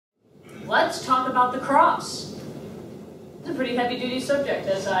let's talk about the cross. It's a pretty heavy-duty subject,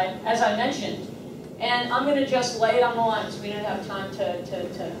 as I mentioned. And I'm going to just lay it on the line so we don't have time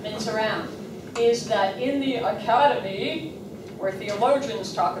to mince around. Is that in the academy, where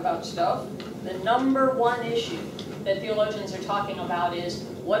theologians talk about stuff, the number one issue that theologians are talking about is,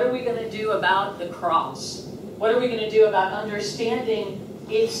 what are we going to do about the cross? What are we going to do about understanding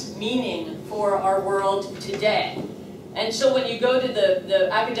its meaning for our world today? And so when you go to the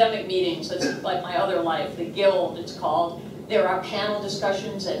academic meetings, that's like my other life, the Guild it's called, there are panel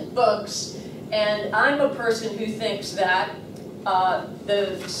discussions and books, and I'm a person who thinks that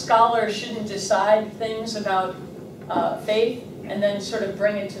the scholar shouldn't decide things about faith and then sort of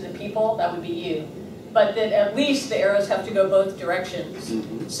bring it to the people. That would be you. But that at least the arrows have to go both directions.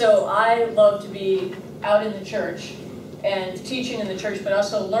 So I love to be out in the church and teaching in the church, but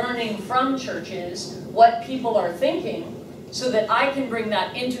also learning from churches what people are thinking so that I can bring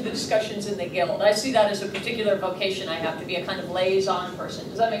that into the discussions in the Guild. I see that as a particular vocation. I have to be a kind of liaison person.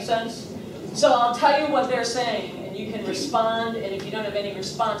 Does that make sense? So I'll tell you what they're saying, and you can respond, and if you don't have any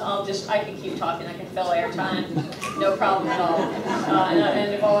response, I can keep talking. I can fill airtime, no problem at all.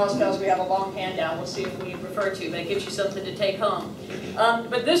 And if all else fails, we have a long handout. We'll see if we refer to, but it gives you something to take home.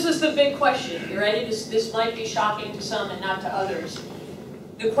 But this is the big question. You ready? This might be shocking to some and not to others.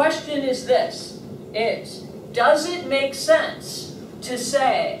 The question is this, does it make sense to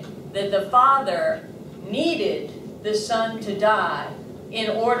say that the Father needed the Son to die in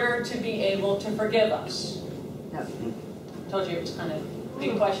order to be able to forgive us? No. I told you it was kind of a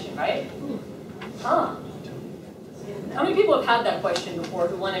big question, right? Huh. How many people have had that question before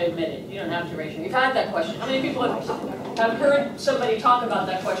who want to admit it? You don't have to raise your hand. You've had that question. How many people have heard somebody talk about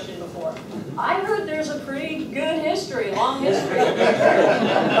that question before? I heard there's a pretty good history, long history, of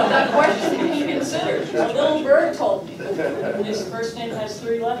that question being considered. A little bird told me. His first name has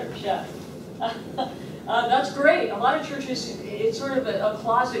 3 letters, yeah. That's great. A lot of churches, it's sort of a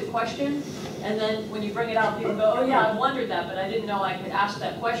closet question, and then when you bring it out, people go, oh yeah, I wondered that, but I didn't know I could ask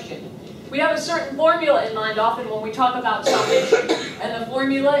that question. We have a certain formula in mind often when we talk about salvation, and the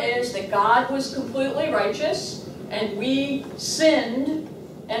formula is that God was completely righteous, and we sinned,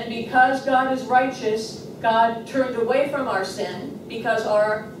 and because God is righteous, God turned away from our sin, because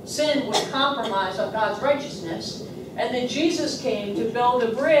our sin would compromise on God's righteousness, and then Jesus came to build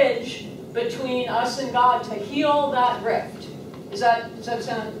a bridge between us and God to heal that rift. Does that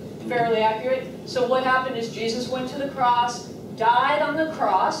sound fairly accurate? So what happened is Jesus went to the cross, died on the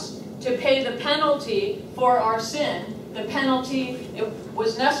cross to pay the penalty for our sin. The penalty, it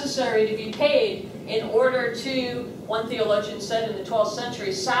was necessary to be paid in order to, one theologian said in the 12th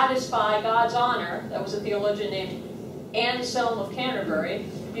century, satisfy God's honor. That was a theologian named Anselm of Canterbury.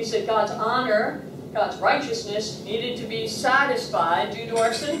 He said God's honor, God's righteousness needed to be satisfied due to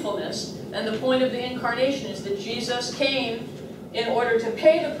our sinfulness. And the point of the incarnation is that Jesus came in order to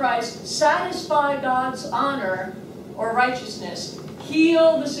pay the price, satisfy God's honor or righteousness,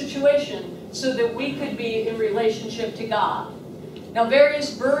 heal the situation so that we could be in relationship to God. Now,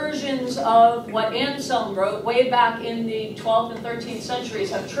 various versions of what Anselm wrote way back in the 12th and 13th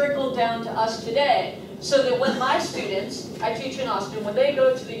centuries have trickled down to us today, so that when my students, I teach in Austin, when they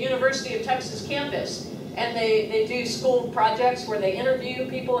go to the University of Texas campus and they do school projects where they interview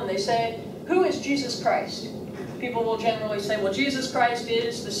people and they say, who is Jesus Christ? People will generally say, well, Jesus Christ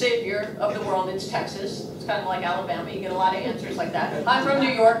is the Savior of the world. It's Texas. It's kind of like Alabama. You get a lot of answers like that. I'm from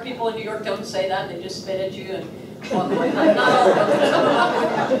New York. People in New York don't say that. They just spit at you and walk away. Not all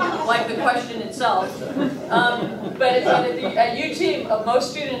of them, like the question itself. But at UT,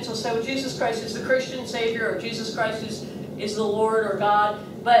 most students will say, well, Jesus Christ is the Christian Savior, or Jesus Christ is the Lord or God.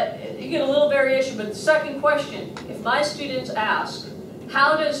 But you get a little variation. But the second question, if my students ask,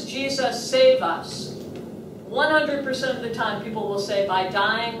 how does Jesus save us? 100% of the time people will say by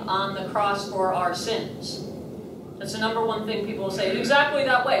dying on the cross for our sins. That's the number one thing people will say. It's exactly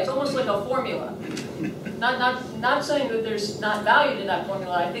that way. It's almost like a formula. Not saying that there's not value to that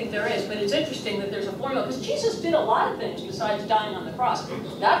formula. I think there is. But it's interesting that there's a formula. Because Jesus did a lot of things besides dying on the cross.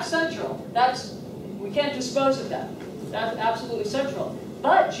 That's central. We can't dispose of that. That's absolutely central.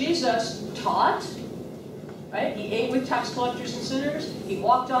 But Jesus taught. Right? He ate with tax collectors and sinners. He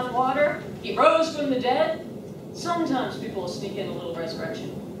walked on water. He rose from the dead. Sometimes people will sneak in a little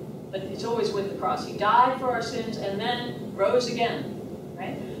resurrection, but it's always with the cross. He died for our sins and then rose again.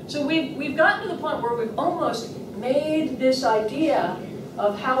 Right? So we've gotten to the point where we've almost made this idea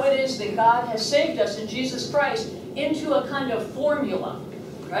of how it is that God has saved us in Jesus Christ into a kind of formula.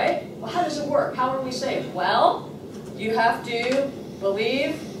 Right? Well, how does it work? How are we saved? Well, you have to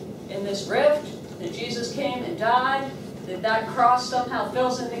believe in this rift, that Jesus came and died, That cross somehow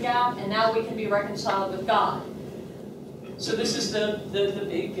fills in the gap, and now we can be reconciled with God. So this is the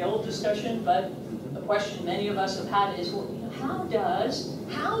big guilt discussion, but the question many of us have had is, well, how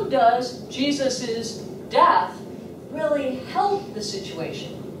does Jesus' death really help the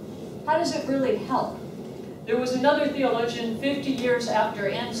situation? How does it really help? There was another theologian 50 years after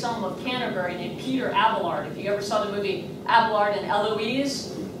Anselm of Canterbury named Peter Abelard. If you ever saw the movie Abelard and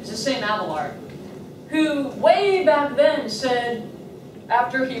Eloise, it's the same Abelard, who way back then said,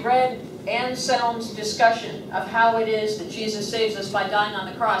 after he read Anselm's discussion of how it is that Jesus saves us by dying on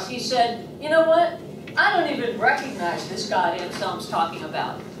the cross, he said, you know what? I don't even recognize this God Anselm's talking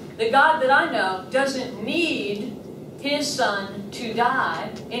about. The God that I know doesn't need his Son to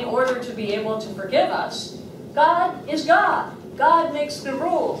die in order to be able to forgive us. God is God. God makes the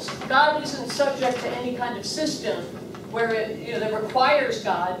rules. God isn't subject to any kind of system where it that requires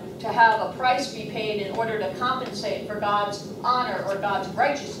God to have a price be paid in order to compensate for God's honor or God's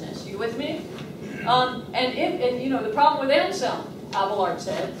righteousness. You with me? The problem with Anselm, Abelard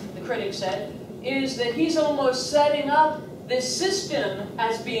said, the critic said, is that he's almost setting up this system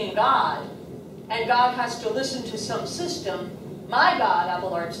as being God, and God has to listen to some system. My God,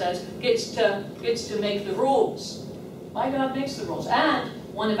 Abelard says, gets to make the rules. My God makes the rules. And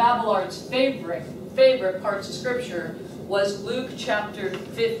one of Abelard's favorite parts of Scripture was Luke chapter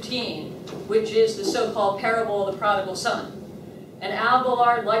 15, which is the so-called parable of the prodigal son. And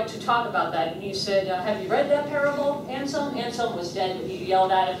Abelard liked to talk about that, and he said, have you read that parable, Anselm? Anselm was dead, but he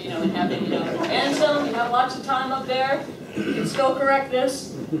yelled at him, in heaven, Anselm, you have lots of time up there. You can still correct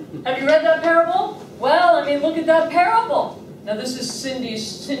this. Have you read that parable? Well, look at that parable. Now this is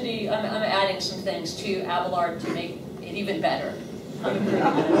Cindy, I'm adding some things to Abelard to make it even better.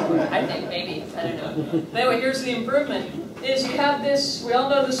 I think, maybe, I don't know. But anyway, here's the improvement, is you have this, we all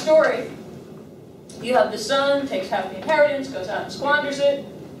know the story. You have the son, takes half the inheritance, goes out and squanders it,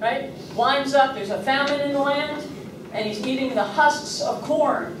 right? Winds up, there's a famine in the land, and he's eating the husks of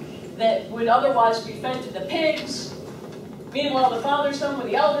corn that would otherwise be fed to the pigs. Meanwhile, the father son with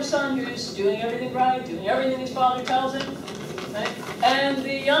the elder son, who's doing everything right, doing everything his father tells him, right? And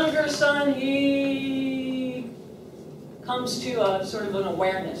the younger son, he comes to a sort of an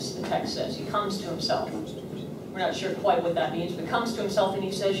awareness, the text says. He comes to himself. We're not sure quite what that means, but comes to himself and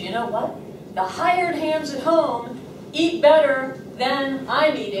he says, you know what? The hired hands at home eat better than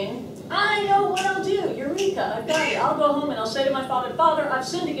I'm eating. I know what I'll do. Eureka, I've got it. I'll go home and I'll say to my father, Father, I've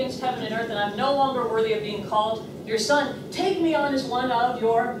sinned against heaven and earth and I'm no longer worthy of being called your son. Take me on as one of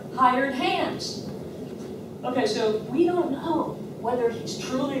your hired hands. Okay, so we don't know whether he's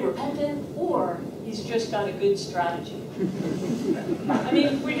truly repentant or he's just got a good strategy.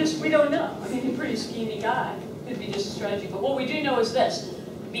 we don't know. He's a pretty schemy guy. Could be just a strategy. But what we do know is this.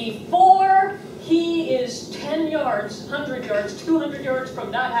 Before he is 10 yards, 100 yards, 200 yards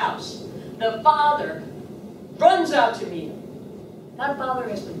from that house, the father runs out to meet him. That father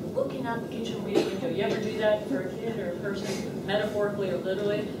has been looking out the kitchen window. You ever do that for a kid or a person, metaphorically or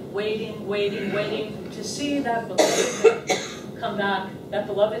literally? Waiting, waiting, waiting to see that beloved head come back, that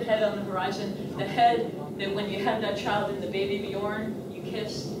beloved head on the horizon, the head that when you had that child in the baby Bjorn, you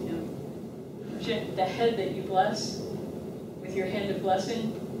kissed, the head that you bless with your hand of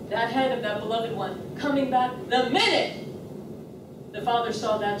blessing, that head of that beloved one coming back. The minute the father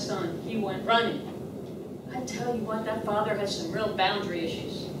saw that son, he went running. I tell you what, that father has some real boundary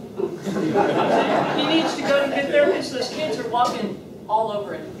issues. He needs to go to get there because those kids are walking all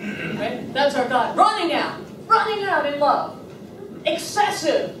over him. Right? That's our God. Running out in love.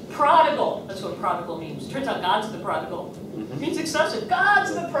 Excessive, prodigal. That's what prodigal means. Turns out God's the prodigal. It means excessive.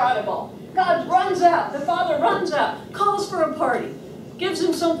 God's the prodigal. God runs out. The father runs out, calls for a party, gives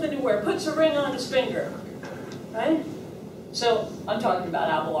him something to wear, puts a ring on his finger. Right? So, I'm talking about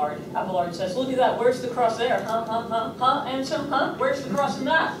Abelard. Abelard says, look at that, where's the cross there? And so, where's the cross in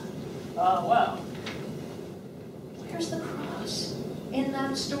that? Well, where's the cross in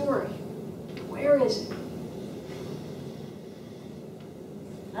that story? Where is it?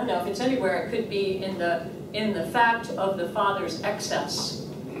 I don't know if it's anywhere. It could be in the fact of the father's excess.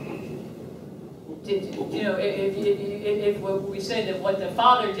 If we say that what the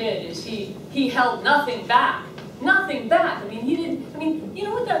father did is he held nothing back. Nothing back. He didn't, you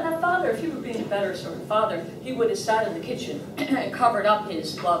know what, that father, if he were being a better sort of father, he would have sat in the kitchen and covered up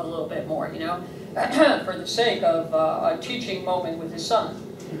his love a little bit more, for the sake of a teaching moment with his son.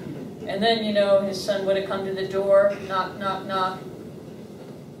 And then, his son would have come to the door, knock, knock, knock,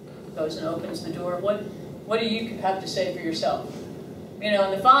 goes and opens the door. What do you have to say for yourself?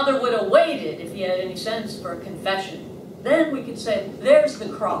 And the father would have waited, if he had any sense, for a confession. Then we could say, there's the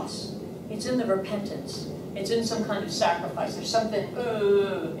cross. It's in the repentance. It's in some kind of sacrifice. There's something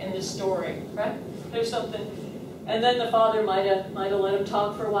in the story, right? There's something. And then the father might have let him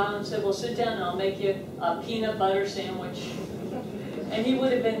talk for a while and said, well, sit down and I'll make you a peanut butter sandwich. And he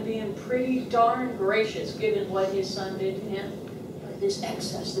would have been being pretty darn gracious given what his son did to him. This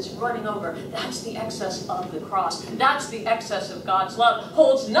excess, this running over, that's the excess of the cross. That's the excess of God's love.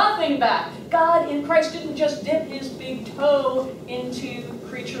 Holds nothing back. God in Christ didn't just dip his big toe into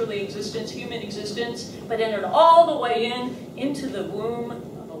creaturely existence, human existence, but entered all the way into the womb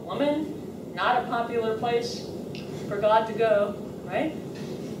of a woman. Not a popular place for God to go, right?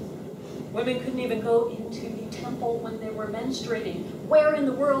 Women couldn't even go into the temple when they were menstruating. Where in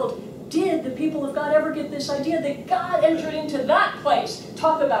the world did the people of God ever get this idea that God entered into that place?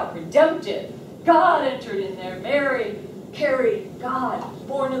 Talk about redemptive. God entered in there. Mary carried God,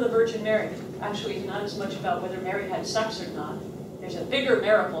 born of the Virgin Mary. Actually, it's not as much about whether Mary had sex or not. There's a bigger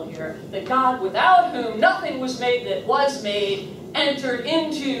miracle here, that God, without whom nothing was made that was made, entered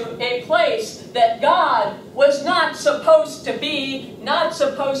into a place that God was not supposed to be, not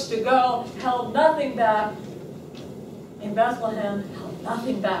supposed to go, held nothing back in Bethlehem, held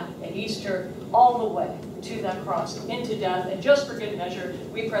nothing back at Easter, all the way to that cross, into death. And just for good measure,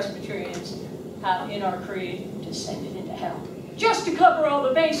 we Presbyterians have in our creed descended into hell. Just to cover all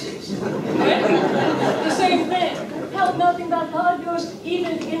the bases. Right? The same thing. Held nothing back. God goes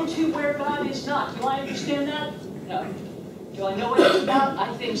even into where God is not. Do I understand that? No. Do I know what it's about?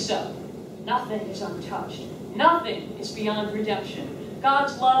 I think so. Nothing is untouched. Nothing is beyond redemption.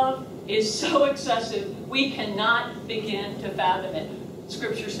 God's love is so excessive, we cannot begin to fathom it.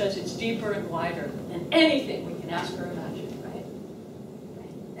 Scripture says it's deeper and wider than anything we can ask or imagine, right?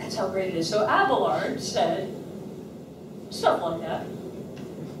 That's how great it is. So Abelard said stuff like that.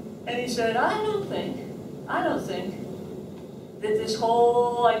 And he said, I don't think that this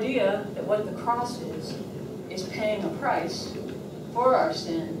whole idea that what the cross is paying a price for our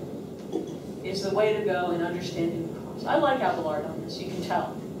sin, is the way to go in understanding the cross. I like Abelard on this, you can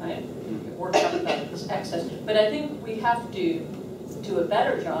tell. Right? It works out about this excess. But I think we have to do a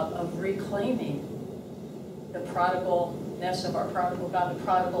better job of reclaiming the prodigalness of our prodigal God, the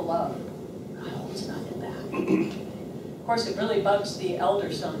prodigal love. God holds nothing back. Of course, it really bugs the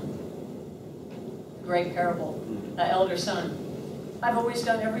elder son. The great parable. The elder son. I've always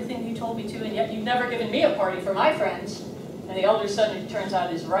done everything you told me to, and yet you've never given me a party for my friends. And the elder son, it turns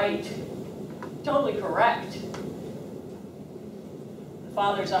out, is right. Totally correct. The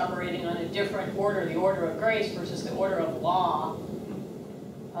father's operating on a different order, the order of grace versus the order of law.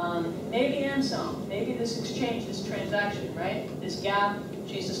 Maybe and some. Maybe this exchange, this transaction, right? This gap,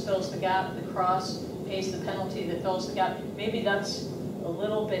 Jesus fills the gap, the cross pays the penalty that fills the gap. Maybe that's a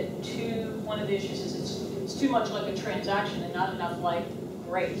little bit too, one of the issues is it's too much like a transaction and not enough like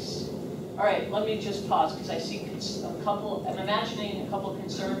grace. All right, let me just pause because I see a couple, I'm imagining a couple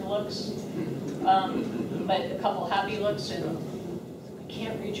concerned looks, but a couple happy looks, and I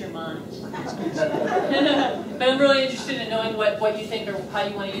can't read your minds. But I'm really interested in knowing what you think or how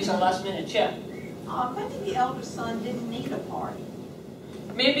you want to use our last minute chip. Maybe the elder son didn't need a party.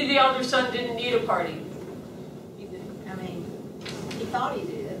 Maybe the elder son didn't need a party. I mean, he thought he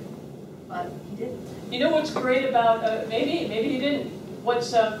did, but he didn't. You know what's great about, maybe he didn't.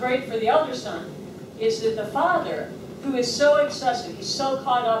 What's great for the elder son is that the father, who is so excessive, he's so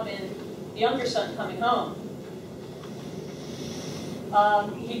caught up in the younger son coming home,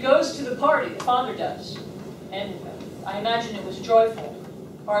 he goes to the party, the father does, and I imagine it was joyful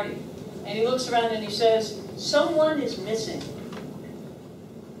party, and he looks around and he says, someone is missing.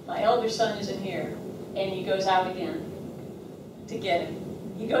 My elder son isn't here, and he goes out again to get him.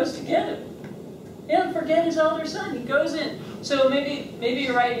 He goes to get him. He doesn't forget his elder son. He goes in. So maybe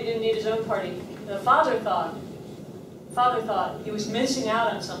you're right. He didn't need his own party. The father thought he was missing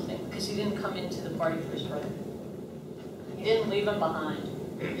out on something because he didn't come into the party for his brother. He didn't leave him behind.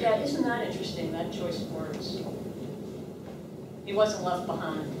 Yeah, isn't that interesting? That choice of words. He wasn't left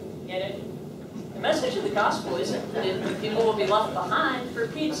behind. Get it? The message of the gospel isn't that people will be left behind. For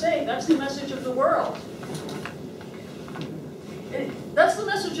Pete's sake, that's the message of the world. That's the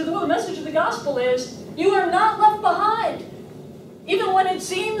message of the world. The message of the gospel is you are not left behind. Even when it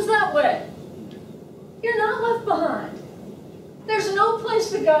seems that way. You're not left behind. There's no place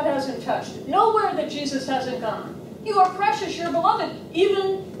that God hasn't touched. Nowhere that Jesus hasn't gone. You are precious, you're beloved.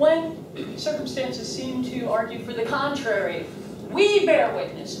 Even when circumstances seem to argue for the contrary. We bear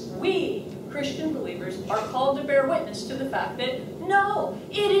witness. We, Christian believers, are called to bear witness to the fact that no,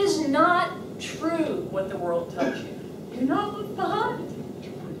 it is not true what the world tells you. You're not left behind.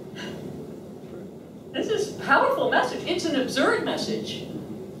 This is a powerful message. It's an absurd message.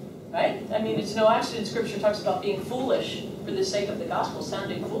 Right? I mean, it's no accident Scripture talks about being foolish for the sake of the gospel,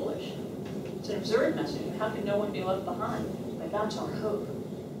 sounding foolish. It's an absurd message. How can no one be left behind? But that's our hope.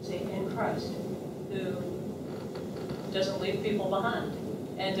 See, in Christ, who doesn't leave people behind.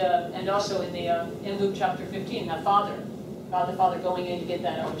 And also in Luke chapter 15, that God the Father going in to get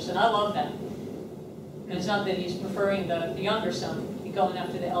that elder son. I love that. And it's not that he's preferring the younger son. He's going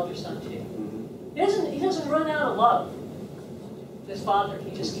after the elder son too. He doesn't run out of love. His father,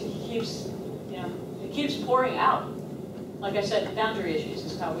 he keeps, it keeps pouring out. Like I said, boundary issues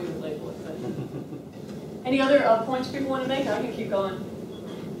is how we would label it. But any other points people want to make? I can keep going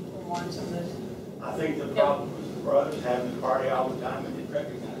on some of this. I think the problem was the brothers having the party all the time and didn't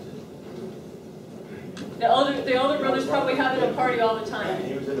recognize it. The older brother's probably having a party all the time. And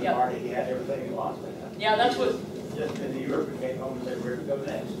he was in the party, he had everything he wanted to have. Yeah, that's what. Just in the Europe and came home and said, where to go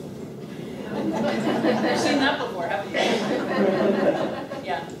next? You've seen that before, haven't you?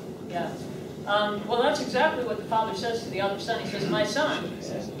 Yeah, yeah. Well, that's exactly what the father says to the other son. He says, my son,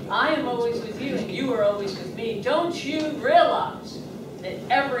 I am always with you and you are always with me. Don't you realize that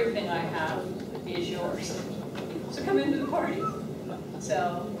everything I have is yours? So come into the party.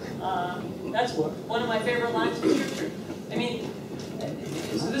 So that's one of my favorite lines in Scripture. I mean,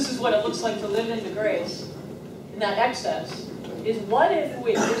 so this is what it looks like to live into grace. And that excess is what if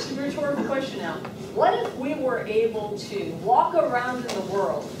we, here's the rhetorical question now, what if we were able to walk around in the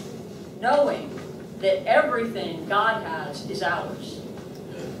world knowing that everything God has is ours?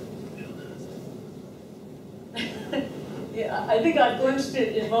 Yeah, I think I've glimpsed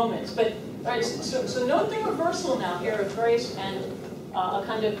it in moments, but all right, so note the reversal now here of grace and a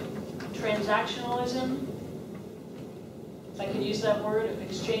kind of transactionalism. If I can use that word, of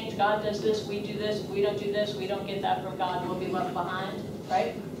exchange. God does this, we do this. If we don't do this, we don't get that from God, we'll be left behind,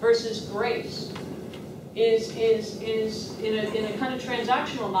 right? Versus grace is in a kind of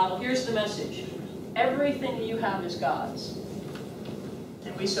transactional model. Here's the message. Everything you have is God's.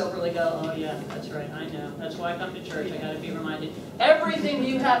 And we soberly go, oh yeah, that's right, I know. That's why I come to church, I gotta be reminded. Everything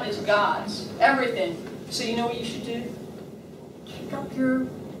you have is God's. Everything. So you know what you should do? Kick up your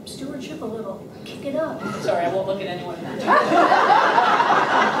stewardship a little. Kick it up. Sorry, I won't look at anyone in that.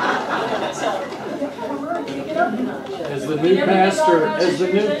 Kick it up a notch. As the new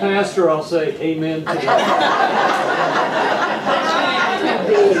pastor, I'll say amen to that.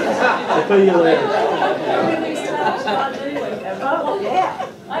 I'll tell you later.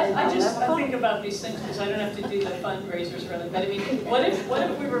 I think about these things because I don't have to do the fundraisers really. But I mean, what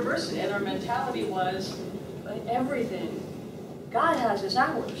if we reverse it and our mentality was everything God has is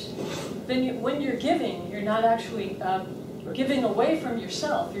ours? Then when you're giving, you're not actually giving away from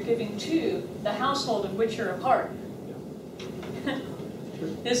yourself. You're giving to the household of which you're a part.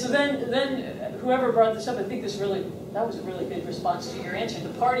 And so then whoever brought this up, I think that was a really good response to your answer. The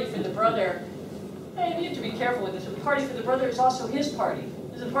party for the brother, you have to be careful with this. The party for the brother is also his party.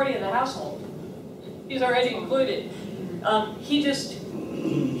 It's a party of the household. He's already included. He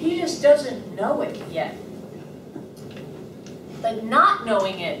just doesn't know it yet. But not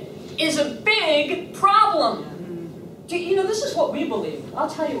knowing it is a big problem. You know, this is what we believe. I'll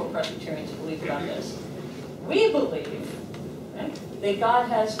tell you what Presbyterians believe about this. We believe that God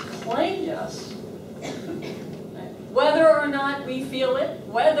has claimed us, whether or not we feel it,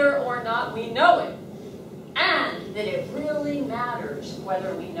 whether or not we know it, and that it really matters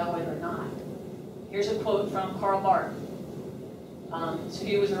whether we know it or not. Here's a quote from Karl Barth. So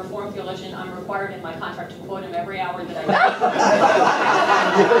he was a Reformed theologian. I'm required in my contract to quote him every hour that I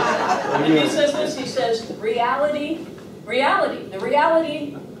do. And he says this, he says, the reality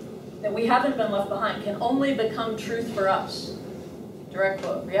that we haven't been left behind can only become truth for us. Direct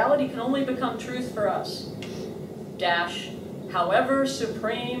quote. Reality can only become truth for us. Dash, however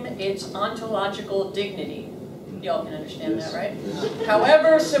supreme its ontological dignity. Y'all can understand that, right?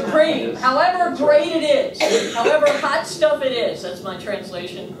 However supreme, however great it is, however hot stuff it is. That's my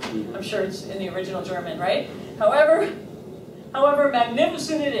translation. I'm sure it's in the original German, right? However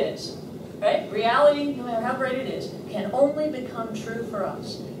magnificent it is, right? Reality, no matter how great it is, can only become true for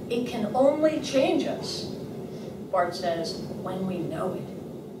us. It can only change us, Barth says, when we know it.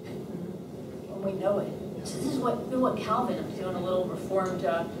 When we know it. So this is what Calvin, I'm doing a little Reformed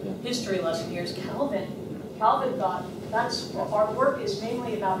history lesson here, is Calvin thought that's our work is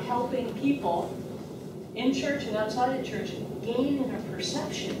mainly about helping people in church and outside of church gain in a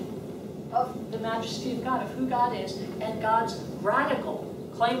perception of the majesty of God, of who God is, and God's radical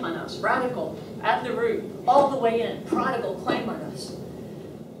claim on us, radical at the root, all the way in, prodigal claim on us.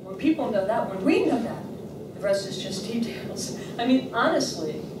 When people know that, when we know that, the rest is just details. I mean,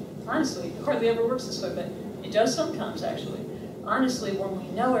 honestly, it hardly ever works this way, but it does sometimes actually. honestly, when we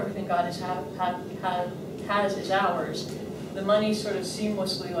know everything God has is ours, the money sort of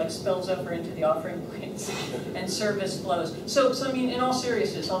seamlessly like spills over into the offering plates and service flows. So I mean, in all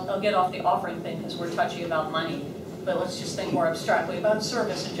seriousness, I'll get off the offering thing because we're touchy about money, but let's just think more abstractly about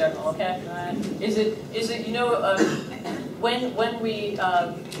service in general, okay? Is it you know, when we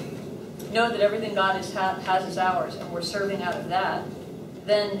know that everything God has is ours and we're serving out of that,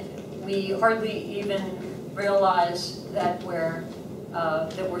 then we hardly even realize that we're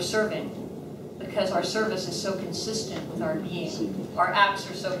serving, because our service is so consistent with our being. Our acts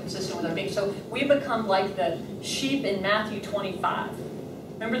are so consistent with our being. So we become like the sheep in Matthew 25.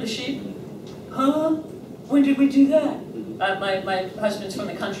 Remember the sheep? Huh? When did we do that? My husband's from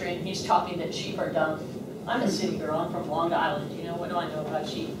the country, and he's taught me that sheep are dumb. I'm a city girl. I'm from Long Island. You know, what do I know about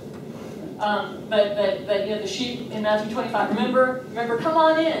sheep? But you know, the sheep in Matthew 25. Remember, come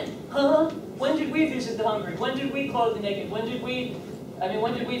on in. Huh? When did we visit the hungry? When did we clothe the naked? When did we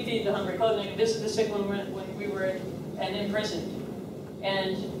feed the hungry, clothe the naked, visit the sick when we were imprisoned?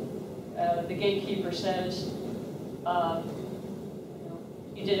 And the gatekeeper says,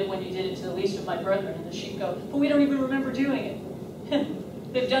 you did it when you did it to the least of my brethren. And the sheep go, but we don't even remember doing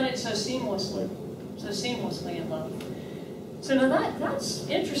it. They've done it so seamlessly in love. So now that's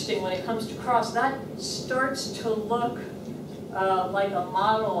interesting when it comes to cross. That starts to look like a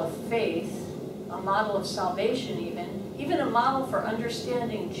model of faith, a model of salvation even a model for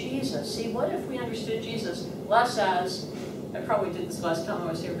understanding Jesus. See, what if we understood Jesus less as, I probably did this last time I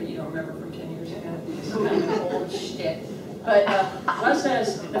was here, but you don't remember from 10 years ago, some kind of old shtick. But less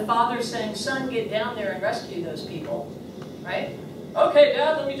as the Father saying, son, get down there and rescue those people, right? Okay,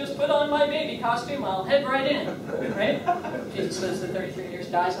 Dad, let me just put on my baby costume, I'll head right in, right? Jesus lives the 33 years,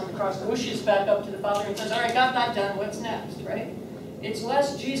 dies on the cross, whooshes back up to the Father and says, all right, got that done, what's next, right? It's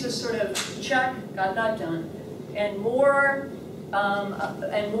less Jesus sort of, check, got that done, and more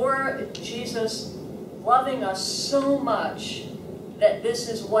Jesus loving us so much that this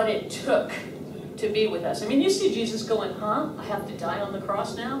is what it took to be with us. I mean, you see Jesus going, huh? I have to die on the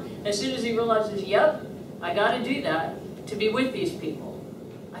cross now? As soon as he realizes, yep, I got to do that to be with these people.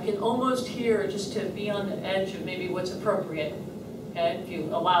 I can almost hear, just to be on the edge of maybe what's appropriate, okay, if you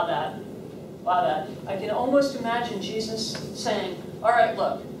allow that. I can almost imagine Jesus saying, all right,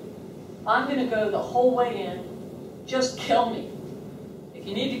 look, I'm going to go the whole way in. Just kill me. If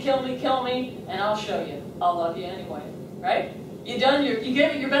you need to kill me, and I'll show you. I'll love you anyway, right? You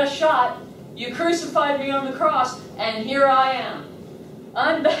gave it your best shot. You crucified me on the cross, and here I am.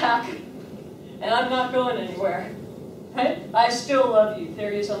 I'm back, and I'm not going anywhere. Right? I still love you.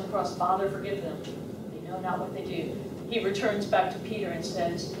 There he is on the cross. Father, forgive them. They know not what they do. He returns back to Peter and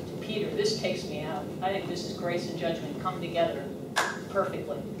says to Peter, this takes me out. I think this is grace and judgment come together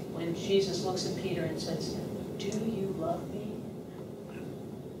perfectly. When Jesus looks at Peter and says, do you love me?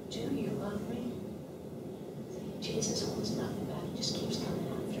 Do you love me? Jesus holds nothing back. He just keeps coming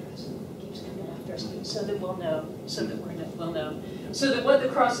after us. So that we'll know. So that we'll know. So that what the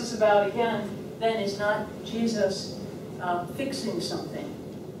cross is about, again, then is not Jesus fixing something.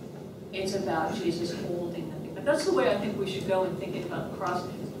 It's about Jesus holding them. But that's the way I think we should go in thinking about the cross.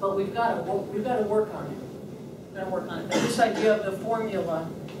 But we've got to work on it. But this idea of the formula,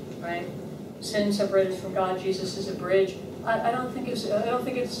 right? Sin separated from God, Jesus is a bridge. I don't think it's,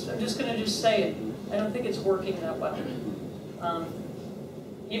 I'm just going to say it. I don't think it's working that well.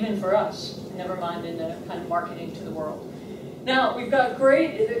 Even for us, never mind in the kind of marketing to the world. Now, we've got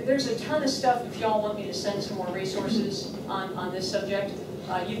there's a ton of stuff if y'all want me to send some more resources on this subject.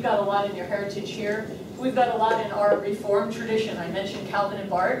 You've got a lot in your heritage here. We've got a lot in our Reformed tradition. I mentioned Calvin and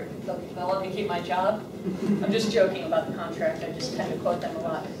Bart. They'll let me keep my job. I'm just joking about the contract. I just tend to quote them a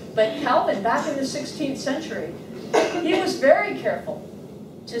lot. But Calvin, back in the 16th century, he was very careful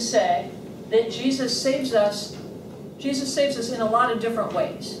to say that Jesus saves us in a lot of different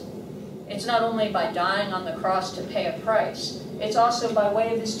ways. It's not only by dying on the cross to pay a price, it's also by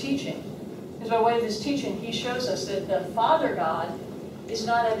way of his teaching. Because by way of his teaching, he shows us that the Father God is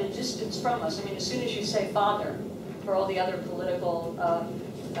not at a distance from us. I mean, as soon as you say Father, for all the other political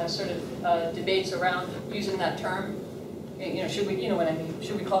debates around using that term, should we, you know what I mean,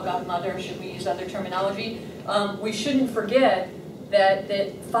 should we call God Mother? Should we use other terminology? We shouldn't forget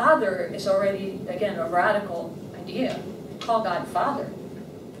that Father is already, again, a radical idea. Call God Father.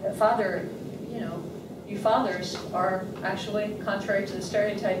 Father, you fathers are actually, contrary to the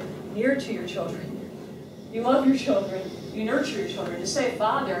stereotype, near to your children. You love your children. You nurture your children. To say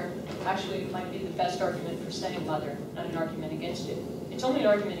Father actually might be the best argument for saying Mother, not an argument against it. It's only an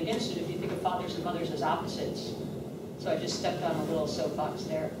argument against it if you think of fathers and mothers as opposites. So I just stepped on a little soapbox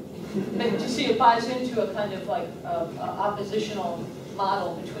there. But you see, it buys into a kind of like oppositional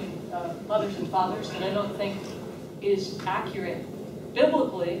model between mothers and fathers that I don't think is accurate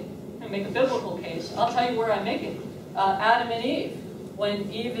biblically. I make a biblical case. I'll tell you where I make it. Adam and Eve.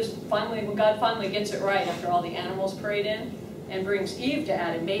 When God finally gets it right after all the animals parade in and brings Eve to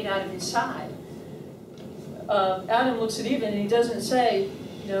Adam, made out of his side. Adam looks at Eve and he doesn't say,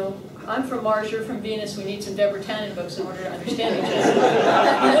 you know, I'm from Mars, you're from Venus, we need some Deborah Tannen books in order to understand each other.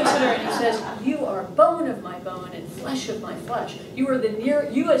 He looks at her and he says, you are bone of my bone and flesh of my flesh. You are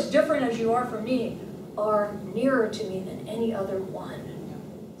you as different as you are from me, are nearer to me than any other one.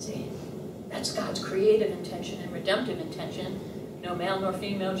 See, that's God's creative intention and redemptive intention. No male nor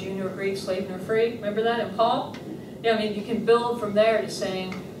female, Jew nor Greek, slave nor free. Remember that in Paul? Yeah, I mean, you can build from there to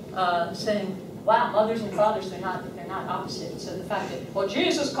saying, wow, mothers and fathers, they're not opposite. So the fact that, well,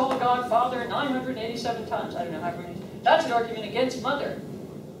 Jesus called God Father 987 times. I don't know how many. That's an argument against mother.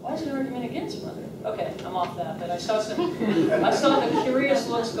 Why is it an argument against mother? Okay, I'm off that. But I saw the curious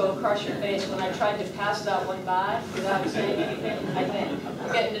looks go across your face when I tried to pass that one by without saying anything. I think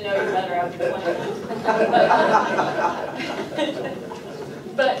I'm getting to know you better after playing.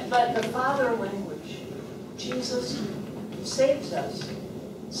 But the father language, Jesus saves us.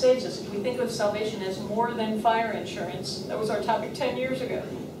 Saves us. If we think of salvation as more than fire insurance, that was our topic 10 years ago.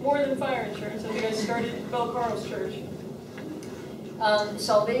 More than fire insurance. I think I started at Bill Carl's church.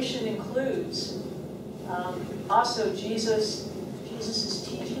 Salvation includes also Jesus'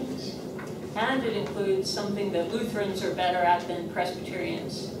 teachings, and it includes something that Lutherans are better at than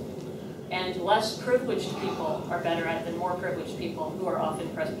Presbyterians, and less privileged people are better at than more privileged people, who are often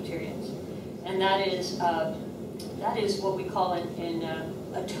Presbyterians, and that is what we call in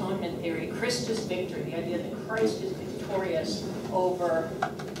atonement theory, Christus victory, the idea that Christ is victorious over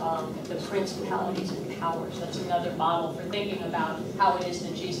the principalities and powers. That's another model for thinking about how it is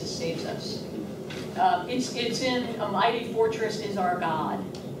that Jesus saves us. It's in A Mighty Fortress is Our God,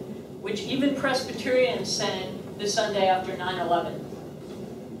 which even Presbyterians sang the Sunday after 9/11.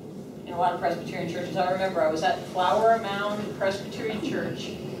 In a lot of Presbyterian churches. I remember I was at Flower Mound Presbyterian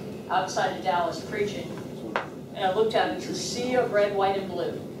Church outside of Dallas preaching. And I looked out, it's a sea of red, white, and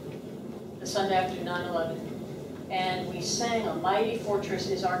blue, the Sunday after 9/11. And we sang, A Mighty Fortress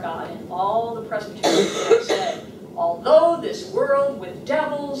is Our God. And all the Presbyterians said, although this world with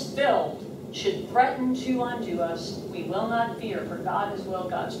devils filled should threaten to undo us, we will not fear, for God has willed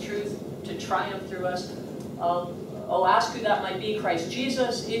God's truth to triumph through us. Oh, ask who that might be, Christ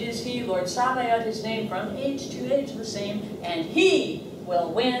Jesus, it is He, Lord Sabaoth, His name, from age to age the same, and He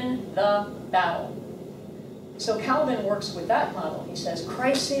will win the battle. So Calvin works with that model. He says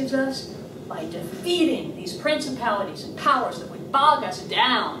Christ saves us by defeating these principalities and powers that would bog us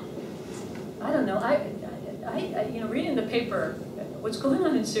down. I don't know. Reading the paper, what's going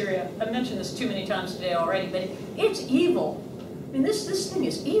on in Syria, I've mentioned this too many times today already, but it's evil. I mean, this thing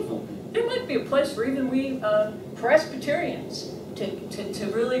is evil. There might be a place for even we Presbyterians to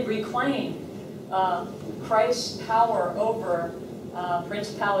really reclaim Christ's power over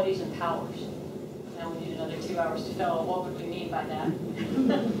principalities and powers. Now we need another 2 hours to tell what would we mean by that.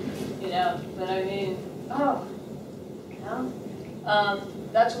 But I mean,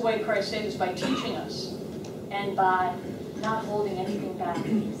 that's the way Christ saves us, by teaching us and by not holding anything back.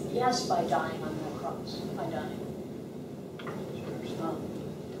 Yes, by dying on that cross, by dying.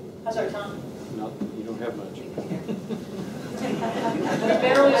 How's our time? No, you don't have much. We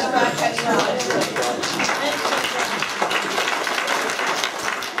barely